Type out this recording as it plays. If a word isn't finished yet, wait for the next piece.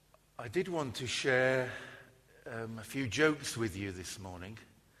I did want to share a few jokes with you this morning,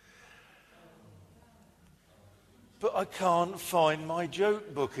 but I can't find my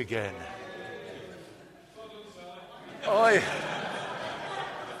joke book again. I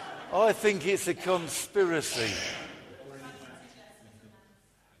think it's a conspiracy.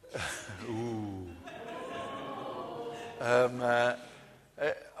 Ooh. But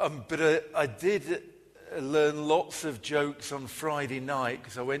I did learn lots of jokes on Friday night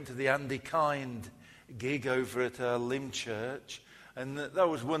because I went to the Andy Kind gig over at our Lim Church, and that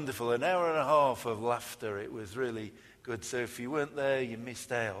was wonderful. An hour and a half of laughter. It was really good. So if you weren't there, you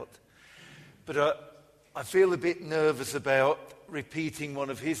missed out. But I feel a bit nervous about repeating one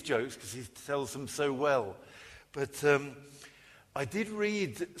of his jokes because he tells them so well. But I did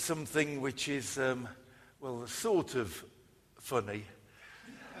read something which is, sort of funny,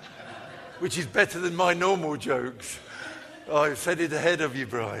 which is better than my normal jokes. I said it ahead of you,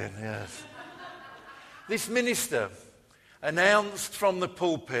 Brian, yes. This minister announced from the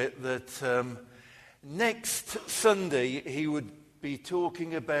pulpit that next Sunday he would be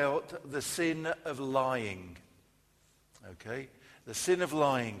talking about the sin of lying. Okay? The sin of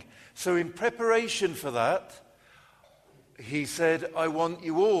lying. So in preparation for that, he said, I want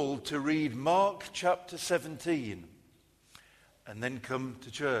you all to read Mark chapter 17 and then come to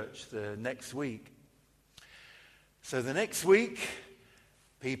church the next week. So the next week,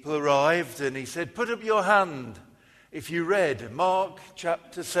 people arrived and he said, put up your hand if you read Mark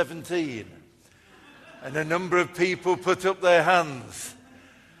chapter 17. And a number of people put up their hands.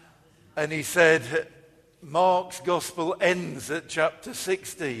 And he said, Mark's gospel ends at chapter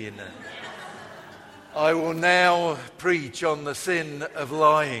 16. I will now preach on the sin of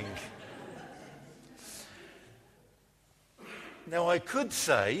lying. Now I could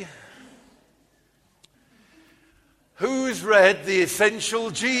say, who's read the Essential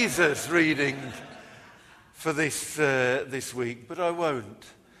Jesus reading for this week? But I won't.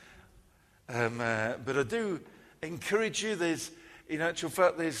 But I do encourage you. In actual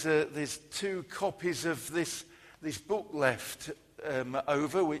fact, there's 2 copies of this book left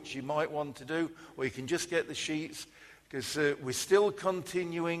over, which you might want to do, or you can just get the sheets, because we're still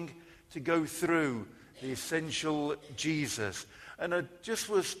continuing to go through the Essential Jesus. And I just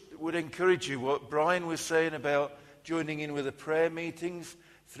would encourage you what Brian was saying about joining in with the prayer meetings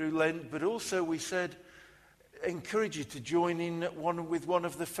through Lent, but also we said encourage you to join in with one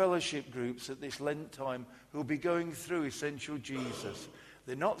of the fellowship groups at this Lent time who will be going through Essential Jesus.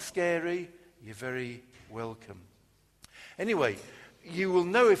 They're not scary. You're very welcome. Anyway, you will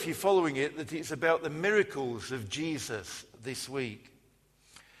know if you're following it that it's about the miracles of Jesus this week.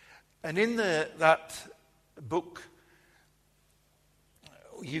 And in that book,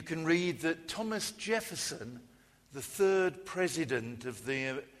 you can read that Thomas Jefferson, the 3rd president of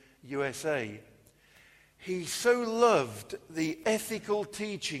the USA, he so loved the ethical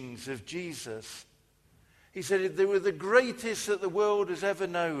teachings of Jesus. He said they were the greatest that the world has ever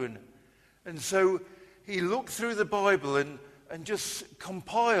known. And so he looked through the Bible and just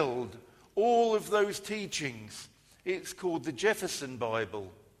compiled all of those teachings. It's called the Jefferson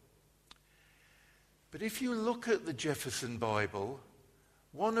Bible. But if you look at the Jefferson Bible,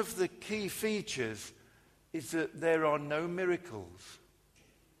 one of the key features is that there are no miracles.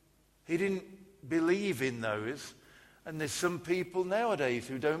 He didn't believe in those. And there's some people nowadays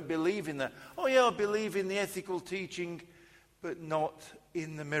who don't believe in that. Oh yeah, I believe in the ethical teaching, but not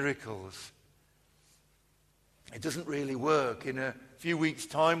in the miracles. It doesn't really work. In a few weeks'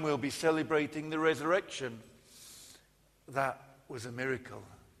 time, we'll be celebrating the resurrection. That was a miracle.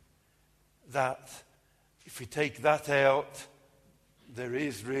 That, if we take that out, there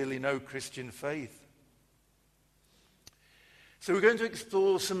is really no Christian faith. So we're going to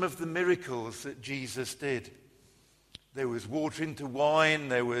explore some of the miracles that Jesus did. There was water into wine,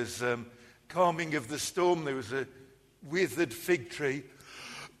 there was calming of the storm, there was a withered fig tree.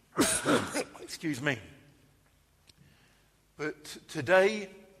 Excuse me. But today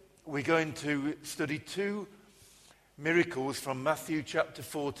we're going to study 2 miracles from Matthew chapter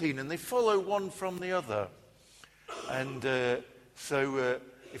 14, and they follow one from the other. And so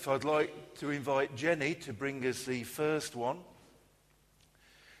if I'd like to invite Jenny to bring us the first one.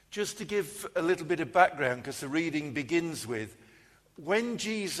 Just to give a little bit of background, because the reading begins with, when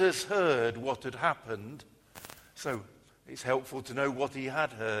Jesus heard what had happened, so it's helpful to know what he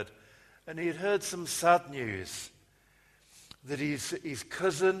had heard, and he had heard some sad news, that his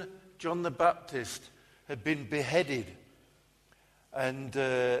cousin, John the Baptist, had been beheaded, and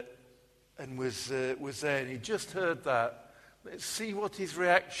was there, and he just heard that. Let's see what his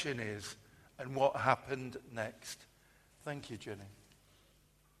reaction is and what happened next. Thank you, Jenny.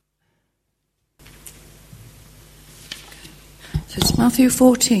 So it's Matthew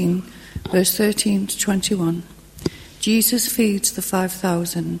 14, verse 13 to 21. Jesus feeds the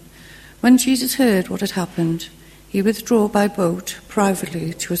 5,000. When Jesus heard what had happened, he withdrew by boat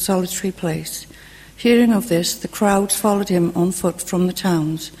privately to a solitary place. Hearing of this, the crowds followed him on foot from the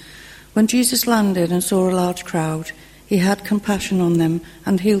towns. When Jesus landed and saw a large crowd, he had compassion on them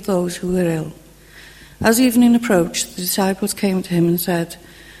and healed those who were ill. As evening approached, the disciples came to him and said,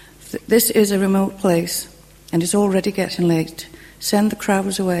 "This is a remote place, and it's already getting late. Send the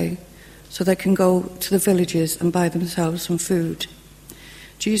crowds away, so they can go to the villages and buy themselves some food."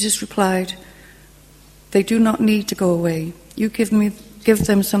 Jesus replied, "They do not need to go away. You give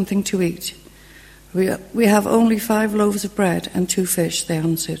them something to eat." We have only 5 loaves of bread and 2 fish, they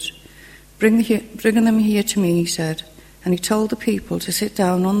answered. Bring them here to me, he said, and he told the people to sit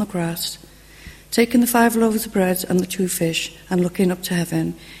down on the grass. Taking the 5 loaves of bread and the 2 fish, and looking up to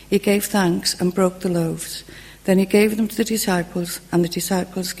heaven, he gave thanks and broke the loaves. Then he gave them to the disciples, and the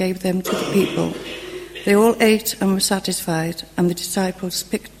disciples gave them to the people. They all ate and were satisfied, and the disciples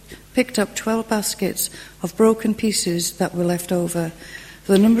picked up 12 baskets of broken pieces that were left over.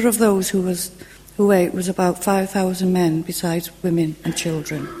 The number of those who ate was about 5,000 men, besides women and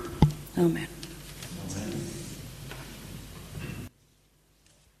children. Amen.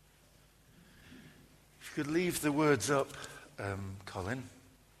 If you could leave the words up, Colin.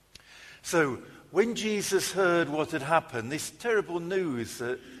 So, when Jesus heard what had happened, this terrible news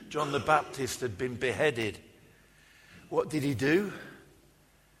that John the Baptist had been beheaded, what did he do?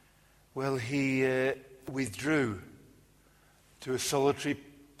 Well, he withdrew to a solitary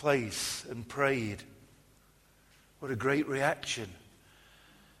place and prayed. What a great reaction.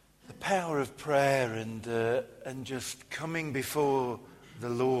 The power of prayer and just coming before the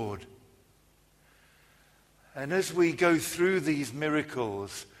Lord. And as we go through these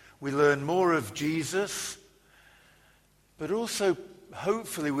miracles, we learn more of Jesus, but also,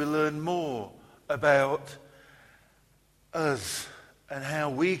 hopefully, we learn more about us and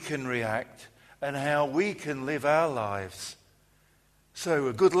how we can react and how we can live our lives. So,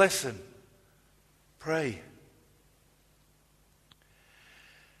 a good lesson. Pray.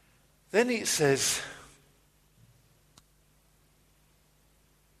 Then it says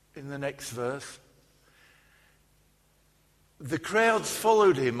in the next verse, the crowds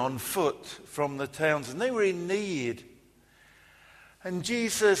followed him on foot from the towns, and they were in need. And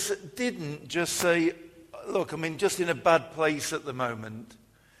Jesus didn't just say, look, I'm just in a bad place at the moment.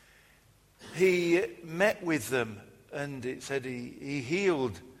 He met with them, and it said he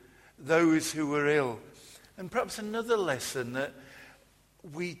healed those who were ill. And perhaps another lesson that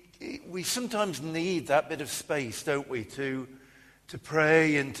we sometimes need that bit of space, don't we, to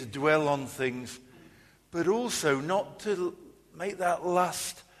pray and to dwell on things, but also not to make that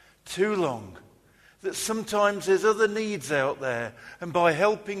last too long. That sometimes there's other needs out there, and by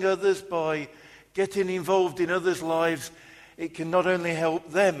helping others, by getting involved in others' lives, it can not only help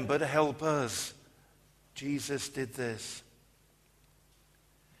them, but help us. Jesus did this.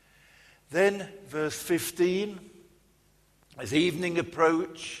 Then, verse 15, as evening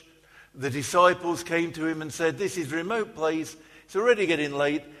approached, the disciples came to him and said, "This is a remote place, it's already getting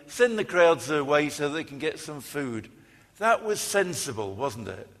late, send the crowds away so they can get some food." That was sensible, wasn't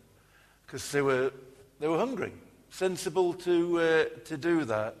it? Because they were hungry. Sensible to do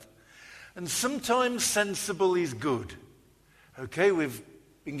that. And sometimes sensible is good. Okay, we've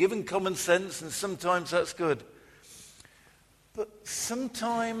been given common sense, and sometimes that's good. But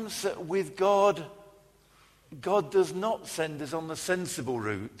sometimes with God, God does not send us on the sensible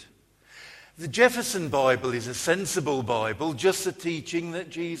route. The Jefferson Bible is a sensible Bible, just the teaching that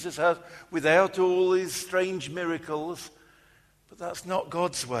Jesus has without all his strange miracles. But that's not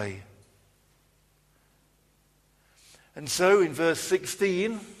God's way. And so in verse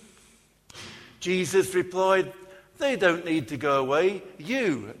 16, Jesus replied, "They don't need to go away.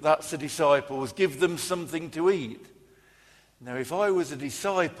 You," that's the disciples, "give them something to eat." Now, if I was a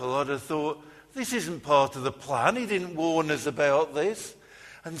disciple, I'd have thought, this isn't part of the plan. He didn't warn us about this.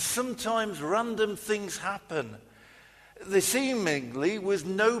 And sometimes random things happen. There seemingly was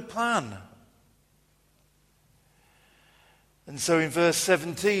no plan. And so in verse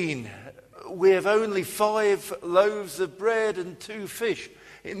 17, we have only 5 loaves of bread and 2 fish.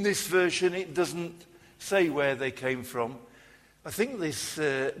 In this version, it doesn't say where they came from. I think this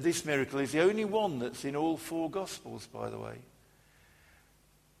miracle is the only one that's in all 4 Gospels, by the way.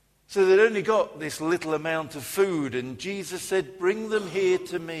 So they'd only got this little amount of food, and Jesus said, "Bring them here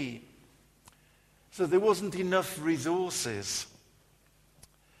to me." So there wasn't enough resources.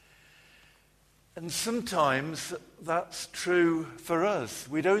 And sometimes that's true for us.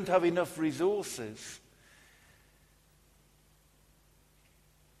 We don't have enough resources.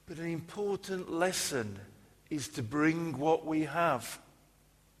 But an important lesson is to bring what we have.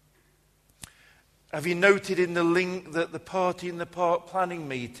 Have you noted in the link that the Party in the Park planning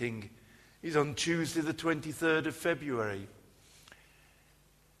meeting is on Tuesday the 23rd of February?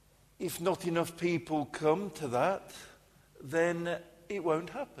 If not enough people come to that, then it won't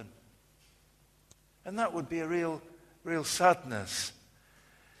happen. And that would be a real sadness.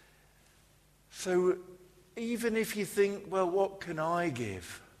 So even if you think, well, what can I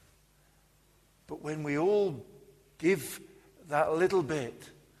give? But when we all give that little bit,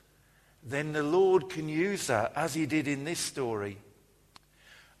 then the Lord can use that, as he did in this story.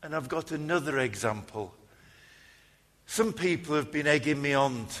 And I've got another example. Some people have been egging me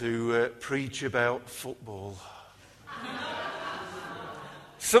on to preach about football.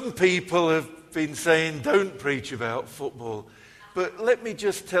 Some people have been saying, don't preach about football. But let me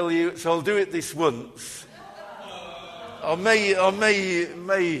just tell you, so I'll do it this once. I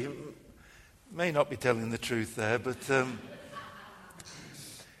may not be telling the truth there, but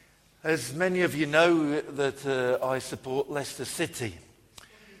as many of you know that I support Leicester City.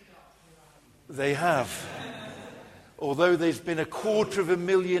 They have. Although there's been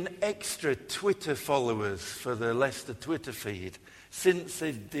 250,000 extra Twitter followers for the Leicester Twitter feed since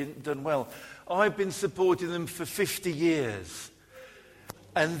they've done well. I've been supporting them for 50 years.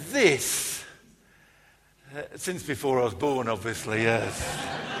 And this, since before I was born, obviously, yes.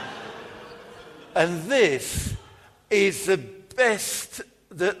 And this is the best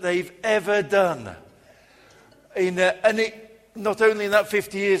that they've ever done. Not only in that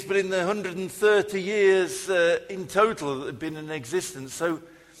 50 years, but in the 130 years in total that have been in existence. So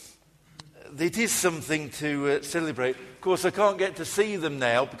it is something to celebrate. Of course, I can't get to see them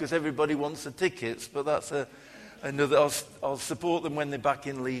now because everybody wants the tickets, but that's another. I'll support them when they're back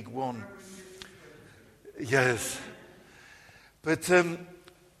in League One. Yes. But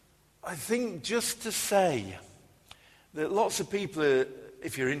I think just to say that lots of people,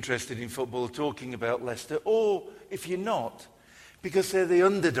 if you're interested in football, are talking about Leicester, or if you're not, because they're the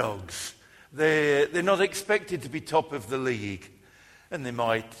underdogs. They're not expected to be top of the league, and they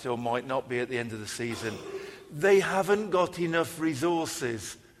might or might not be at the end of the season. They haven't got enough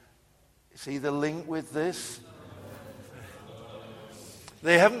resources. See the link with this?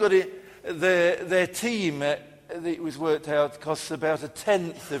 They haven't got it. Their team, it was worked out, costs about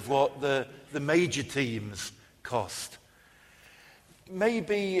 1/10 of what the major teams cost.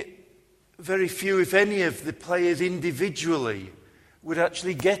 Maybe very few, if any, of the players individually would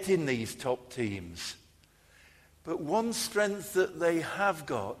actually get in these top teams. But one strength that they have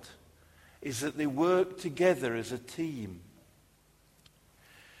got is that they work together as a team.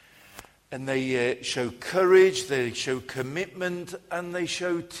 And they show courage, they show commitment, and they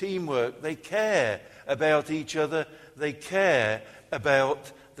show teamwork. They care about each other. They care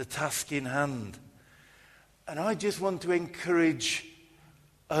about the task in hand. And I just want to encourage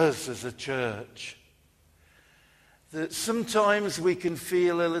us as a church that sometimes we can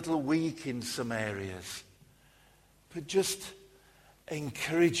feel a little weak in some areas, but just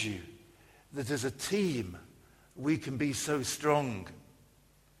encourage you that as a team we can be so strong.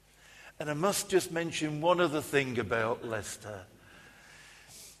 And I must just mention one other thing about Leicester.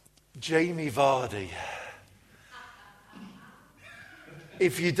 Jamie Vardy.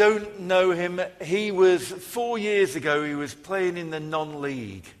 If you don't know him, he was 4 years ago, he was playing in the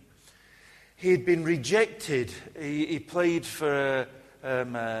non-league. He'd been rejected. He played for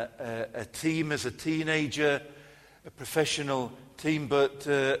a team as a teenager, a professional team, but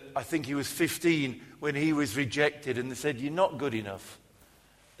I think he was 15 when he was rejected, and they said, "You're not good enough."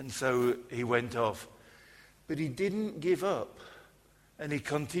 And so he went off. But he didn't give up, and he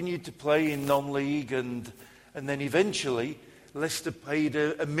continued to play in non-league, and then eventually Leicester paid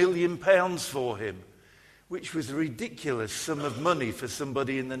 £1 million for him, which was a ridiculous sum of money for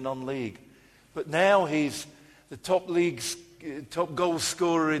somebody in the non-league. But now he's the top goal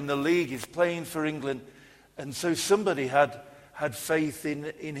scorer in the league. He's playing for England. And so somebody had faith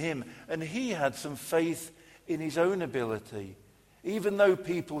in him. And he had some faith in his own ability. Even though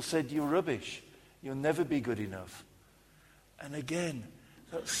people said, "You're rubbish. You'll never be good enough." And again,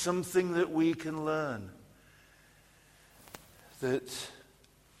 that's something that we can learn. That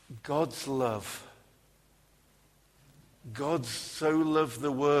God's love, God so loved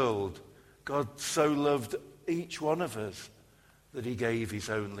the world, God so loved each one of us that he gave his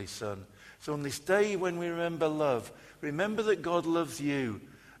only son. So on this day when we remember love, remember that God loves you.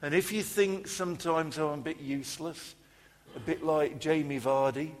 And if you think sometimes, "Oh, I'm a bit useless," a bit like Jamie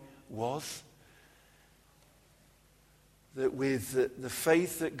Vardy was, that with the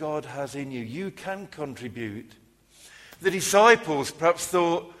faith that God has in you, you can contribute. The disciples perhaps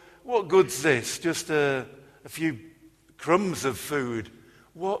thought, what good's this? Just a few crumbs of food.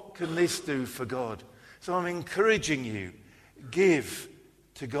 What can this do for God? So I'm encouraging you, give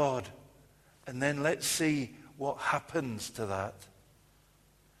to God, and then let's see what happens to that.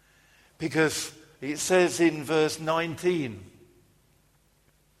 Because it says in verse 19,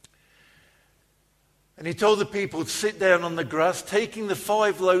 and he told the people to sit down on the grass, taking the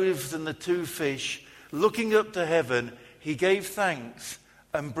 5 loaves and the 2 fish, looking up to heaven, he gave thanks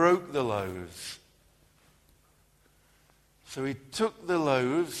and broke the loaves. So he took the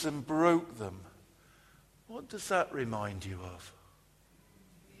loaves and broke them. What does that remind you of?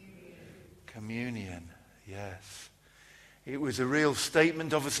 Communion, yes. It was a real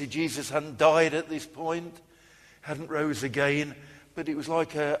statement. Obviously, Jesus hadn't died at this point, hadn't rose again, but it was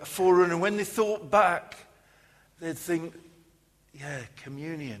like a forerunner. When they thought back, they'd think, yeah,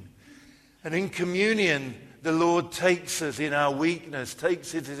 communion. And in communion, the Lord takes us in our weakness,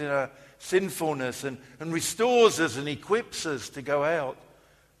 takes us in our sinfulness, and restores us and equips us to go out.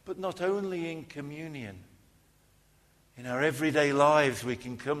 But not only in communion. In our everyday lives, we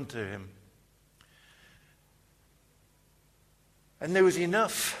can come to him. And there was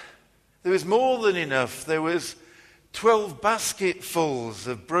enough. There was more than enough. There was 12 basketfuls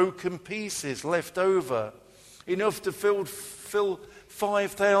of broken pieces left over. Enough to fill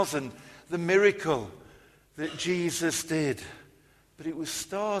 5,000. The miracle that Jesus did. But it was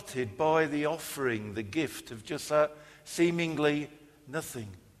started by the offering, the gift of just that seemingly nothing.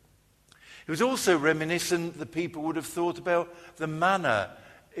 It was also reminiscent, the people would have thought about the manna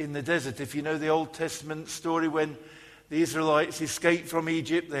in the desert. If you know the Old Testament story when the Israelites escaped from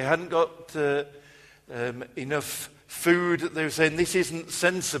Egypt, they hadn't got enough food. They were saying, this isn't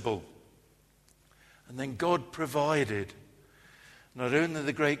sensible. And then God provided not only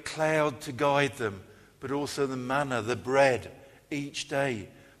the great cloud to guide them, but also the manna, the bread, each day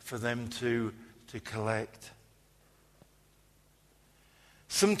for them to collect.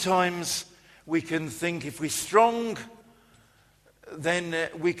 Sometimes we can think if we're strong, then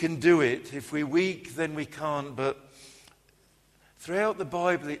we can do it. If we're weak, then we can't. But throughout the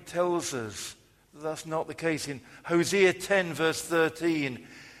Bible, it tells us that that's not the case. In Hosea 10, verse 13,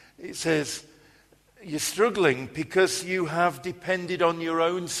 it says, you're struggling because you have depended on your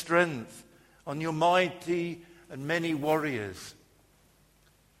own strength, on your mighty and many warriors.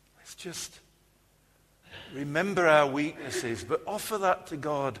 Let's just remember our weaknesses, but offer that to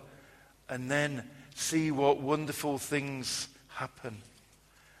God and then see what wonderful things happen.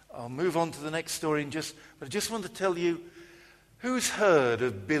 I'll move on to the next story but I just want to tell you, who's heard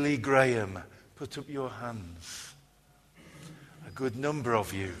of Billy Graham? Put up your hands. A good number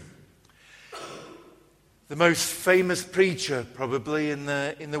of you. The most famous preacher probably in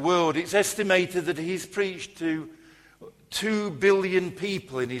the world. It's estimated that he's preached to 2 billion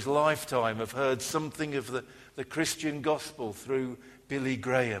people in his lifetime have heard something of the Christian gospel through Billy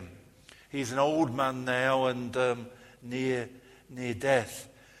Graham. He's an old man now and near death.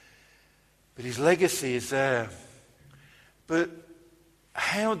 But his legacy is there. But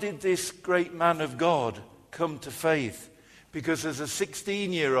how did this great man of God come to faith? Because as a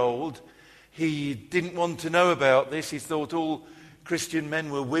 16-year-old, he didn't want to know about this. He thought all Christian men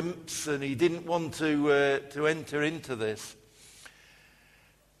were wimps and he didn't want to enter into this.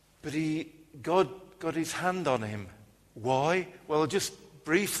 But God got his hand on him. Why? Well, I'll just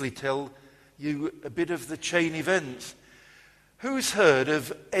briefly tell you a bit of the chain events. Who's heard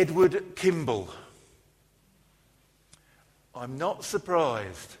of Edward Kimball? I'm not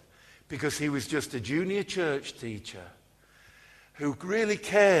surprised, because he was just a junior church teacher who really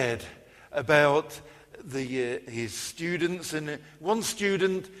cared about his students. And one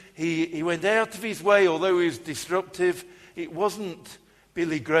student, he went out of his way, although he was disruptive. It wasn't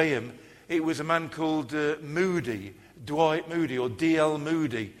Billy Graham. It was a man called Moody, Dwight Moody, or D.L.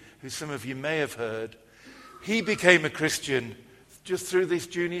 Moody, who some of you may have heard. He became a Christian just through this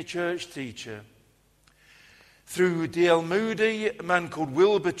junior church teacher. Through D.L. Moody, a man called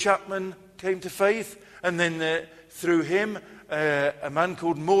Wilbur Chapman came to faith. And then through him, a man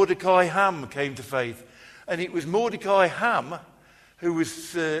called Mordecai Ham came to faith. And it was Mordecai Ham who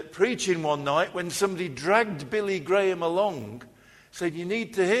was preaching one night when somebody dragged Billy Graham along, said, you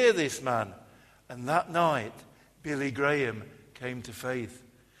need to hear this man. And that night, Billy Graham came to faith.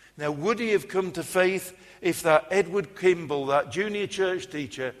 Now, would he have come to faith if that Edward Kimball, that junior church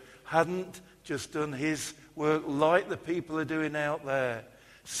teacher, hadn't just done his work like the people are doing out there?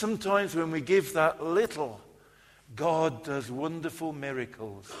 Sometimes when we give that little, God does wonderful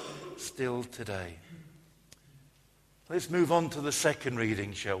miracles still today. Let's move on to the second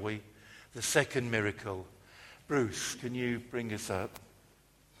reading, shall we? The second miracle. Bruce, can you bring us up?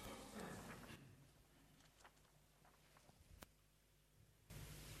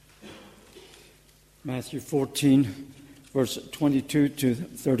 Matthew 14, verse 22 to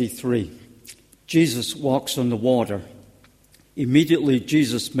 33. Jesus walks on the water. Immediately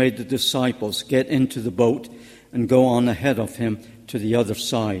Jesus made the disciples get into the boat and go on ahead of him to the other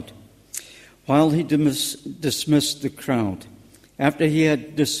side, while he dismissed the crowd. After he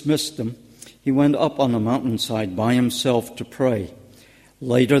had dismissed them, he went up on a mountainside by himself to pray.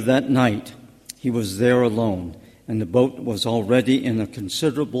 Later that night, he was there alone, and the boat was already in a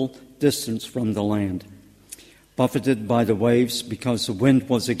considerable distance from the land, buffeted by the waves because the wind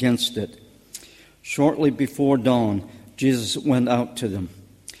was against it. Shortly before dawn, Jesus went out to them,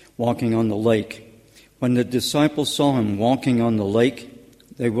 walking on the lake. When the disciples saw him walking on the lake,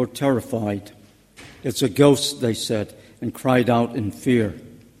 they were terrified. "It's a ghost," they said, and cried out in fear.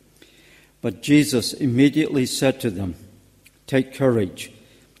 But Jesus immediately said to them, "Take courage.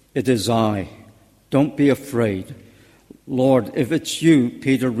 It is I. Don't be afraid." "Lord, if it's you,"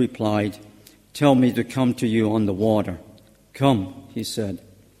 Peter replied, "tell me to come to you on the water." "Come," he said.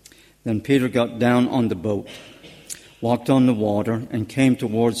 Then Peter got down on the boat, walked on the water, and came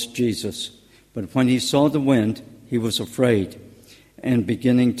towards Jesus. But when he saw the wind, he was afraid, and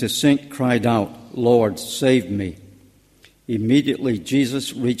beginning to sink, cried out, "Lord, save me." Immediately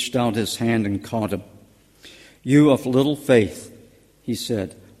Jesus reached out his hand and caught him. "You of little faith," he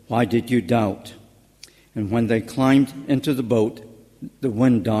said, "why did you doubt?" And when they climbed into the boat, the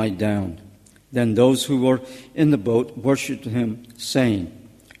wind died down. Then those who were in the boat worshipped him, saying,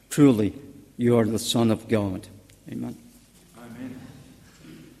 "Truly, you are the Son of God." Amen. Amen.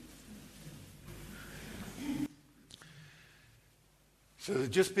 So there's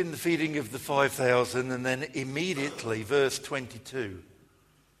just been the feeding of the 5,000, and then immediately, verse 22.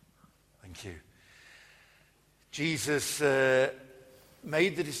 Thank you. Jesus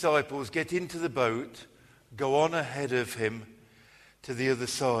made the disciples get into the boat, go on ahead of him to the other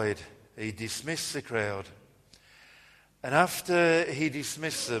side. He dismissed the crowd. And after he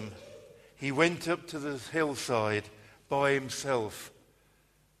dismissed them, he went up to the hillside by himself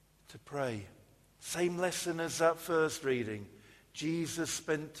to pray. Same lesson as that first reading. Jesus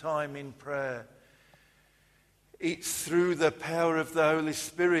spent time in prayer. It's through the power of the Holy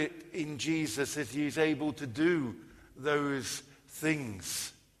Spirit in Jesus that he is able to do those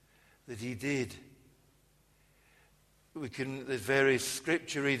things that he did. There's various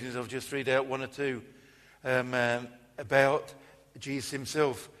scripture readings. I'll just read out one or two about Jesus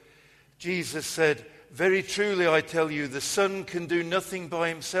himself. Jesus said, "Very truly I tell you, the Son can do nothing by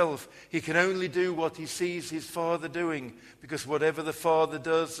himself. He can only do what he sees his Father doing, because whatever the Father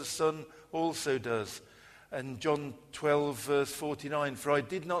does, the Son also does." And John 12, verse 49, "For I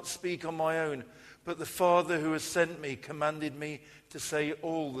did not speak on my own, but the Father who has sent me commanded me to say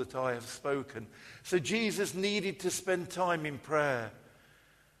all that I have spoken." So Jesus needed to spend time in prayer.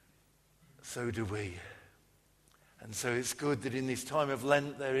 So do we. And so it's good that in this time of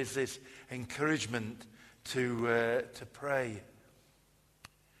Lent there is this encouragement to pray.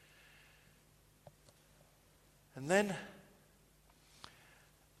 And then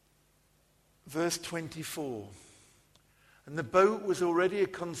verse 24. And the boat was already a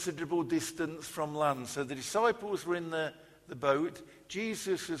considerable distance from land. So the disciples were in the boat.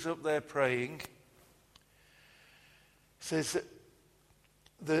 Jesus was up there praying. It says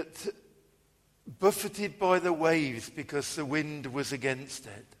that buffeted by the waves because the wind was against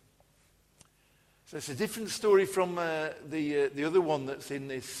it. So it's a different story from the other one that's in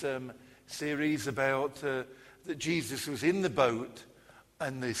this series about that Jesus was in the boat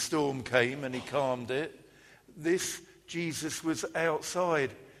and the storm came and he calmed it. This Jesus was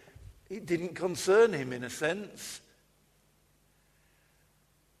outside. It didn't concern him in a sense.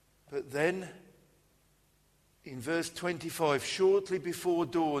 But then in verse 25, shortly before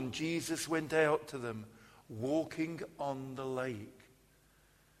dawn, Jesus went out to them, walking on the lake.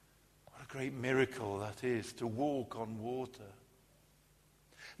 What a great miracle that is, to walk on water.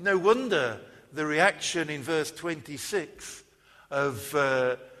 No wonder the reaction in verse 26 of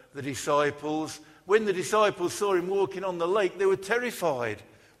the disciples. When the disciples saw him walking on the lake, they were terrified.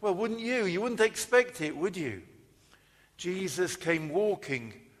 Well, wouldn't you? You wouldn't expect it, would you? Jesus came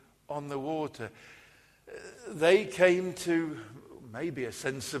walking on the water. They came to maybe a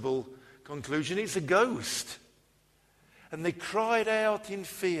sensible conclusion. It's a ghost. And they cried out in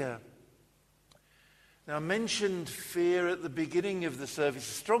fear. Now, I mentioned fear at the beginning of the service.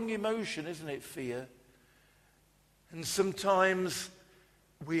 A strong emotion, isn't it, fear? And sometimes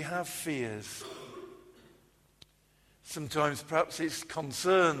we have fears. Sometimes perhaps it's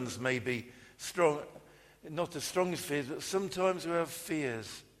concerns, maybe strong, not as strong as fears, but sometimes we have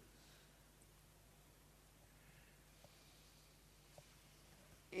fears.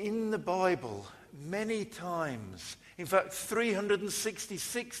 In the Bible, many times. In fact,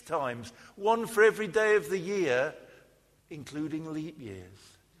 366 times, one for every day of the year, including leap years.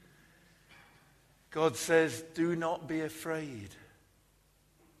 God says, do not be afraid.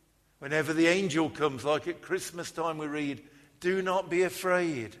 Whenever the angel comes, like at Christmas time we read, do not be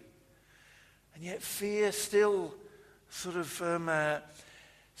afraid. And yet fear still sort of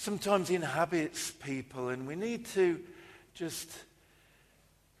sometimes inhabits people, and we need to just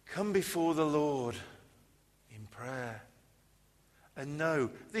come before the Lord in prayer. And know,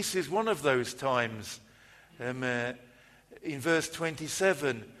 this is one of those times. In verse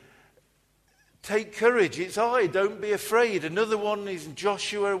 27, take courage, it's I, don't be afraid. Another one is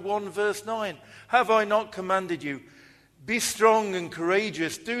Joshua 1 verse 9. Have I not commanded you? Be strong and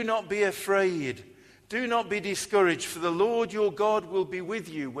courageous, do not be afraid. Do not be discouraged, for the Lord your God will be with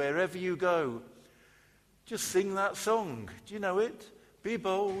you wherever you go. Just sing that song. Do you know it? Be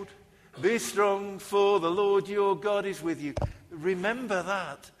bold, be strong, for the Lord your God is with you. Remember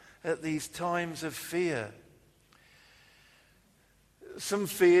that at these times of fear. Some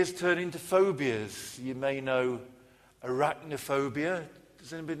fears turn into phobias. You may know arachnophobia.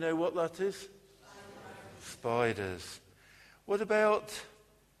 Does anybody know what that is? Spiders. What about,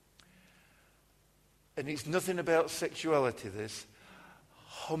 and it's nothing about sexuality, this,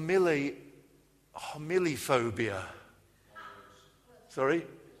 homilophobia. Sorry?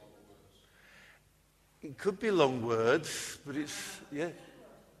 It could be long words, but it's, yeah.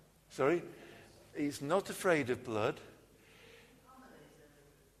 Sorry? He's not afraid of blood.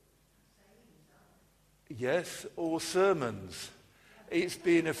 Yes, or sermons. It's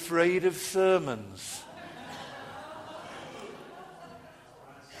being afraid of sermons.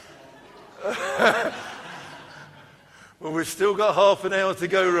 Well, we've still got half an hour to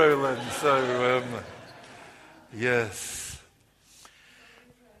go, Roland, so yes.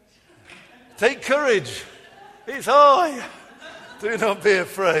 Take courage. It's I. Do not be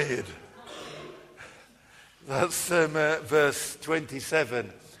afraid. That's verse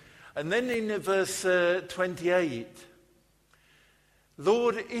 27. And then in verse 28,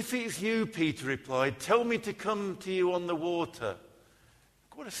 Lord, if it's you, Peter replied, tell me to come to you on the water.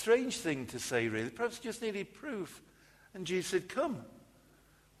 What a strange thing to say, really. Perhaps just needed proof. And Jesus said, come.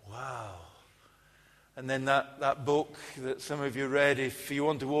 Wow. And then that book that some of you read, if you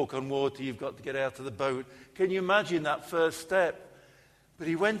want to walk on water, you've got to get out of the boat. Can you imagine that first step? But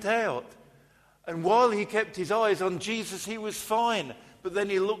he went out. And while he kept his eyes on Jesus, he was fine. But then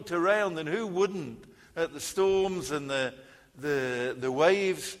he looked around, and who wouldn't, at the storms and the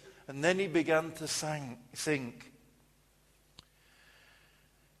waves. And then he began to sink.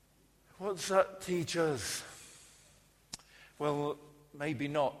 What does that teach us? Well, maybe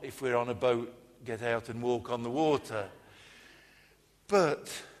not if we're on a boat, get out and walk on the water.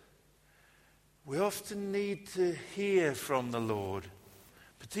 But we often need to hear from the Lord,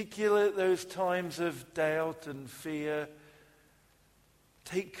 particularly at those times of doubt and fear.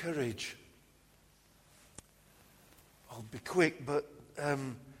 Take courage. I'll be quick, but I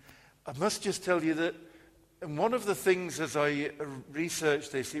must just tell you that, and one of the things as I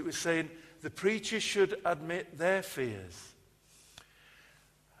researched this, it was saying the preachers should admit their fears.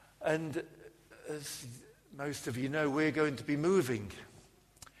 And as most of you know, we're going to be moving.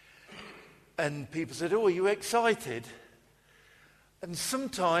 And people said, oh, are you excited? And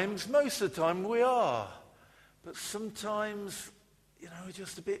sometimes, most of the time, we are. But sometimes, we're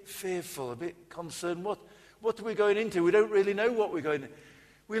just a bit fearful, a bit concerned. What are we going into? We don't really know what we're going into.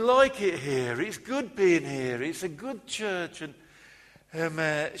 We like it here. It's good being here. It's a good church. And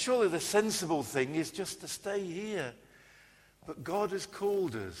surely the sensible thing is just to stay here. But God has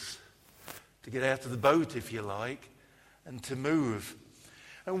called us to get out of the boat, if you like, and to move.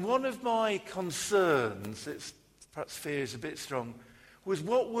 And one of my concerns, perhaps fear is a bit strong, was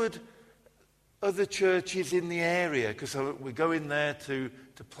what would other churches in the area, because we're going there to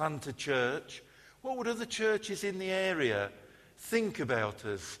plant a church, what would other churches in the area think about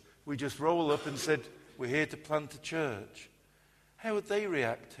us? We just roll up and said, we're here to plant a church. How would they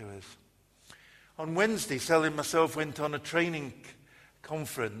react to us? On Wednesday, Sally and myself went on a training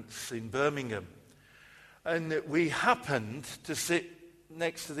conference in Birmingham. And we happened to sit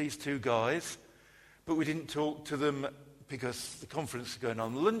next to these two guys, but we didn't talk to them because the conference was going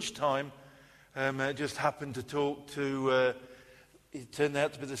on. Lunchtime, just happened to talk to, it turned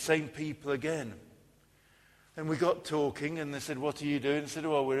out to be the same people again. And we got talking, and they said, what are you doing? I said,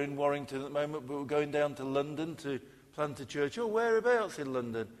 well, we're in Warrington at the moment, but we're going down to London to plant a church. Oh, whereabouts in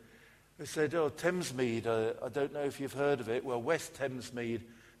London? They said, oh, Thamesmead. I don't know if you've heard of it. Well, West Thamesmead.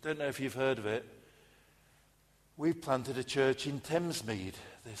 Don't know if you've heard of it. We've planted a church in Thamesmead,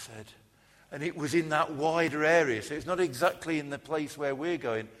 they said. And it was in that wider area. So it's not exactly in the place where we're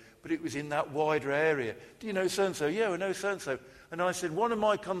going, but it was in that wider area. Do you know so-and-so? Yeah, I know so-and-so. And I said, one of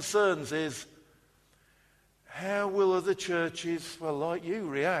my concerns is, how will other churches, well, like you,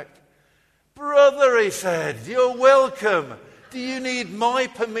 react? Brother, he said, you're welcome. Do you need my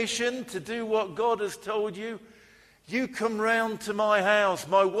permission to do what God has told you? You come round to my house.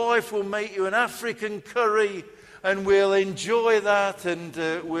 My wife will make you an African curry, and we'll enjoy that, and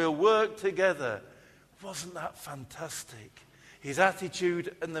we'll work together. Wasn't that fantastic? His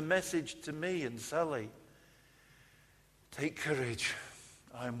attitude and the message to me and Sally. Take courage.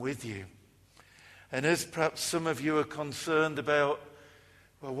 I'm with you. And as perhaps some of you are concerned about,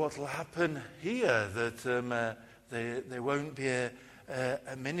 well, what will happen here, that there won't be a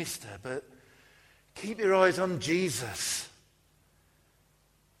minister, but keep your eyes on Jesus.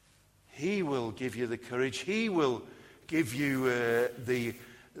 He will give you the courage. He will give you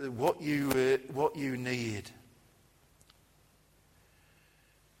what you need.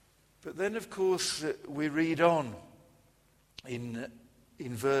 But then, of course, we read on in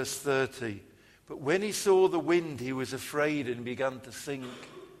verse 30. But when he saw the wind, he was afraid and began to sink.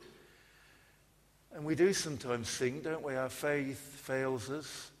 And we do sometimes sink, don't we? Our faith fails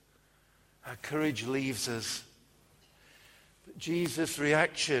us. Our courage leaves us. But Jesus'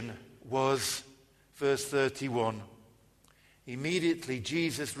 reaction was, verse 31. Immediately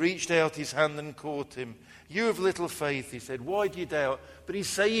Jesus reached out his hand and caught him. You of little faith, he said. Why do you doubt? But he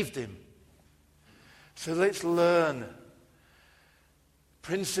saved him. So let's learn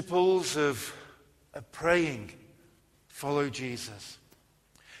principles of praying. Follow Jesus.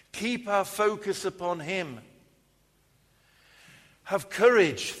 Keep our focus upon him. Have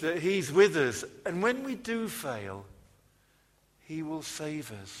courage that he's with us. And when we do fail, he will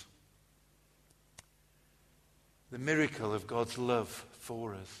save us. The miracle of God's love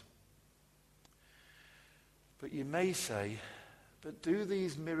for us. But you may say, but do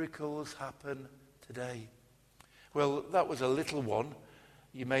these miracles happen today? Well, that was a little one.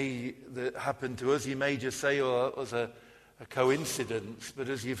 That happened to us. You may just say, oh, that was a coincidence. But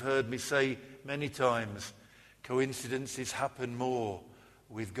as you've heard me say many times, coincidences happen more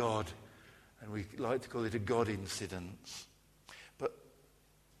with God. And we like to call it a God incidence. But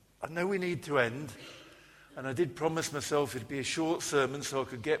I know we need to end. And I did promise myself it'd be a short sermon so I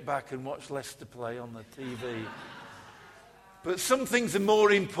could get back and watch Leicester play on the TV. But some things are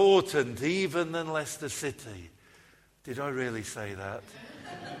more important even than Leicester City. Did I really say that?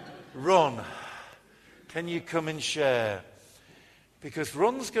 Ron, can you come and share? Because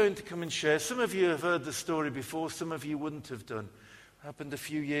Ron's going to come and share. Some of you have heard the story before, some of you wouldn't have done. It happened a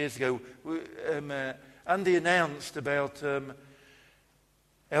few years ago. Andy announced about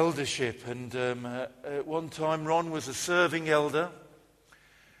eldership, and at one time Ron was a serving elder.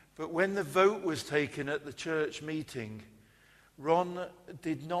 But when the vote was taken at the church meeting, Ron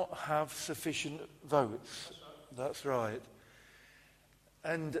did not have sufficient votes. That's right.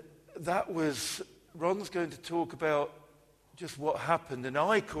 And that was, Ron's going to talk about just what happened, and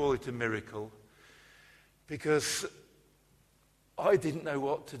I call it a miracle because I didn't know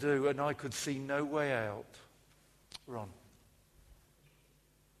what to do and I could see no way out. Ron.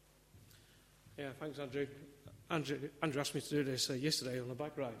 Yeah, thanks, Andrew. Andrew asked me to do this yesterday on the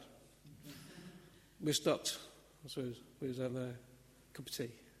bike ride. We stopped, so we was having a cup of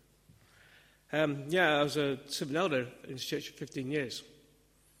tea. I was a serving elder in this church for 15 years.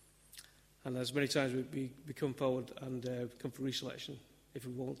 And as many times we come forward and come for reselection, if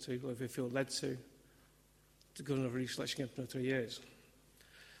we want to, or if we feel led to go another reselection again for another 3 years.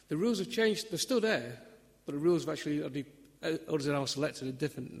 The rules have changed. They're still there, but the rules have actually, others are now selected, are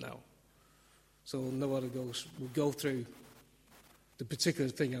different now. So nobody will go through the particular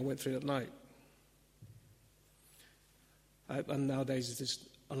thing I went through that night. And nowadays it's just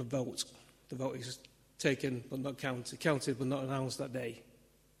on a vote. The vote is taken but not counted but not announced that day.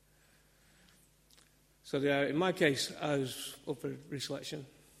 So in my case, I was up for reselection,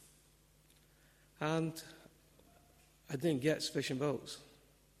 and I didn't get sufficient votes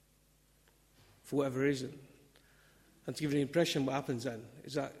for whatever reason. And to give you an impression, what happens then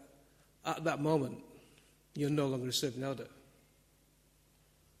is that at that moment, you're no longer a serving elder.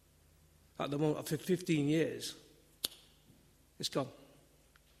 At the moment, after 15 years, it's gone.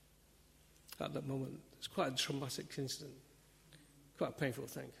 At that moment, it's quite a traumatic incident, quite a painful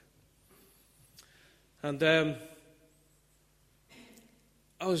thing. And I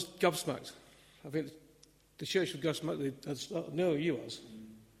was gobsmacked. I think the church was gobsmacked. I know you was.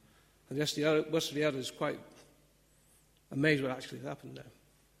 And the rest of the others quite amazed what actually happened there.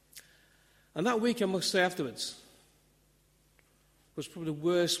 And that week, I must say afterwards, was probably the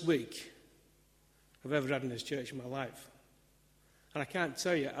worst week I've ever had in this church in my life. And I can't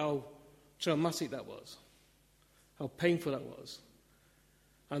tell you how traumatic that was, how painful that was.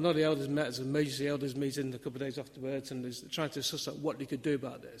 I know the elders met as an emergency elders meeting a couple of days afterwards, and they're trying to suss out what they could do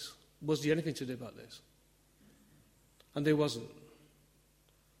about this. Was there anything to do about this? And there wasn't.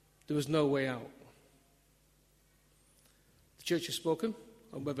 There was no way out. The church has spoken,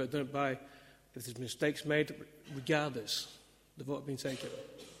 and whether done it by, if there's mistakes made, regardless, the vote being taken.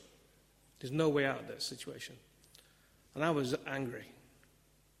 There's no way out of this situation. And I was angry.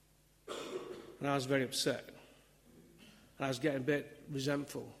 And I was very upset. And I was getting a bit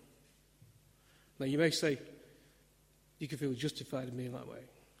resentful. Now, you may say, you can feel justified in being that way.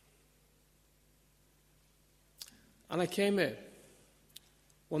 And I came in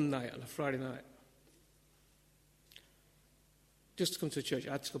one night, on a Friday night, just to come to church.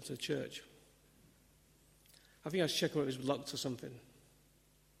 I had to come to church. I think I was checking whether it was locked or something.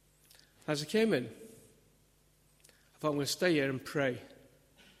 As I came in, I thought, I'm going to stay here and pray.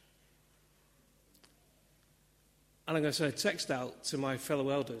 And I'm going to send a text out to my fellow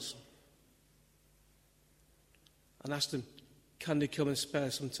elders and ask them, can they come and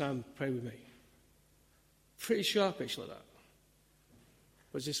spare some time to pray with me? Pretty sharpish like that.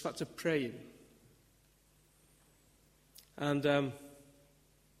 Was this fact of praying. And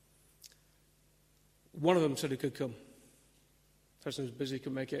one of them said he could come. The person was busy,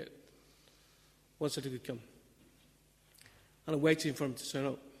 couldn't make it. One said he could come. And I'm waiting for him to turn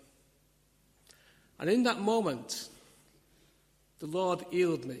up. And in that moment, the Lord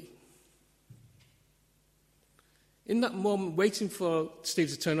healed me. In that moment, waiting for Steve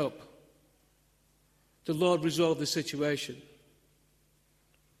to turn up, the Lord resolved the situation.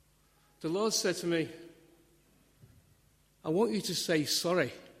 The Lord said to me, I want you to say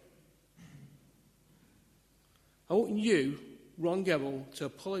sorry. I want you, Ron Gebel, to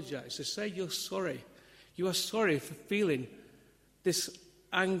apologize, to say you're sorry. You are sorry for feeling this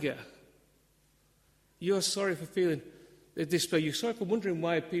anger. You are sorry for feeling the despair. You're sorry for wondering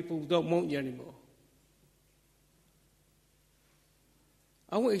why people don't want you anymore.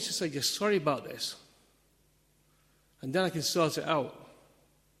 I want you to say you're sorry about this. And then I can sort it out.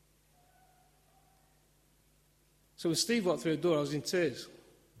 So when Steve walked through the door, I was in tears.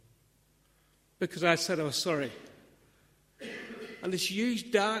 Because I said I was sorry. And this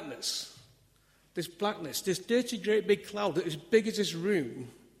huge darkness, this blackness, this dirty, great big cloud that is as big as this room,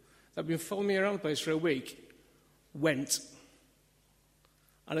 that had been following me around the place for a week, went.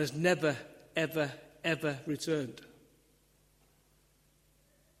 And has never, ever, ever returned.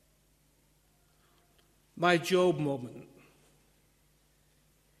 My Job moment.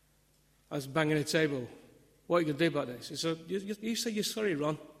 I was banging the table. What are you going to do about this? He said, you say you're sorry,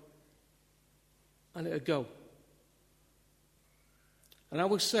 Ron. And it'll go. And I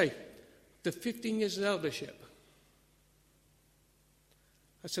would say, the 15 years of eldership,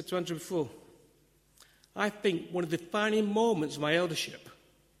 I said to Andrew before, I think one of the defining moments of my eldership,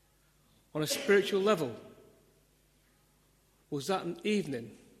 on a spiritual level, was that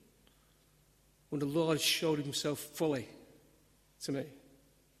evening when the Lord showed himself fully to me.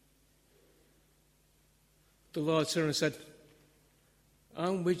 The Lord turned and said,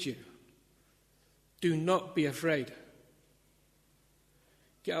 I'm with you. Do not be afraid.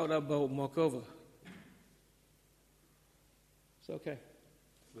 Get out of that boat and walk over. It's okay.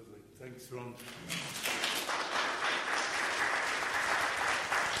 Lovely. Thanks, Ron.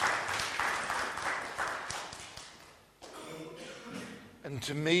 And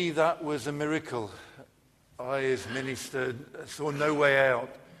to me, that was a miracle. I, as minister, saw no way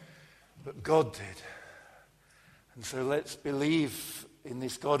out, but God did. And so let's believe in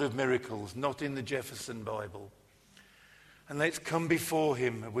this God of miracles, not in the Jefferson Bible. And let's come before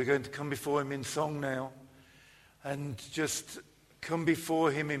him. We're going to come before him in song now. And just come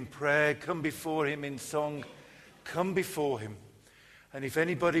before him in prayer, come before him in song, come before him. And if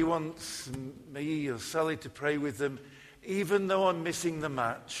anybody wants me or Sally to pray with them, even though I'm missing the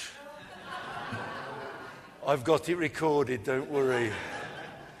match, I've got it recorded, don't worry.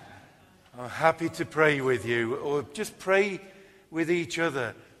 I'm happy to pray with you, or just pray with each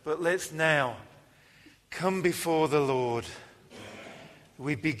other. But let's now come before the Lord.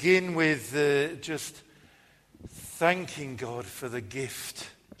 We begin with just thanking God for the gift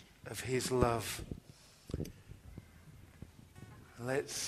of his love. Let's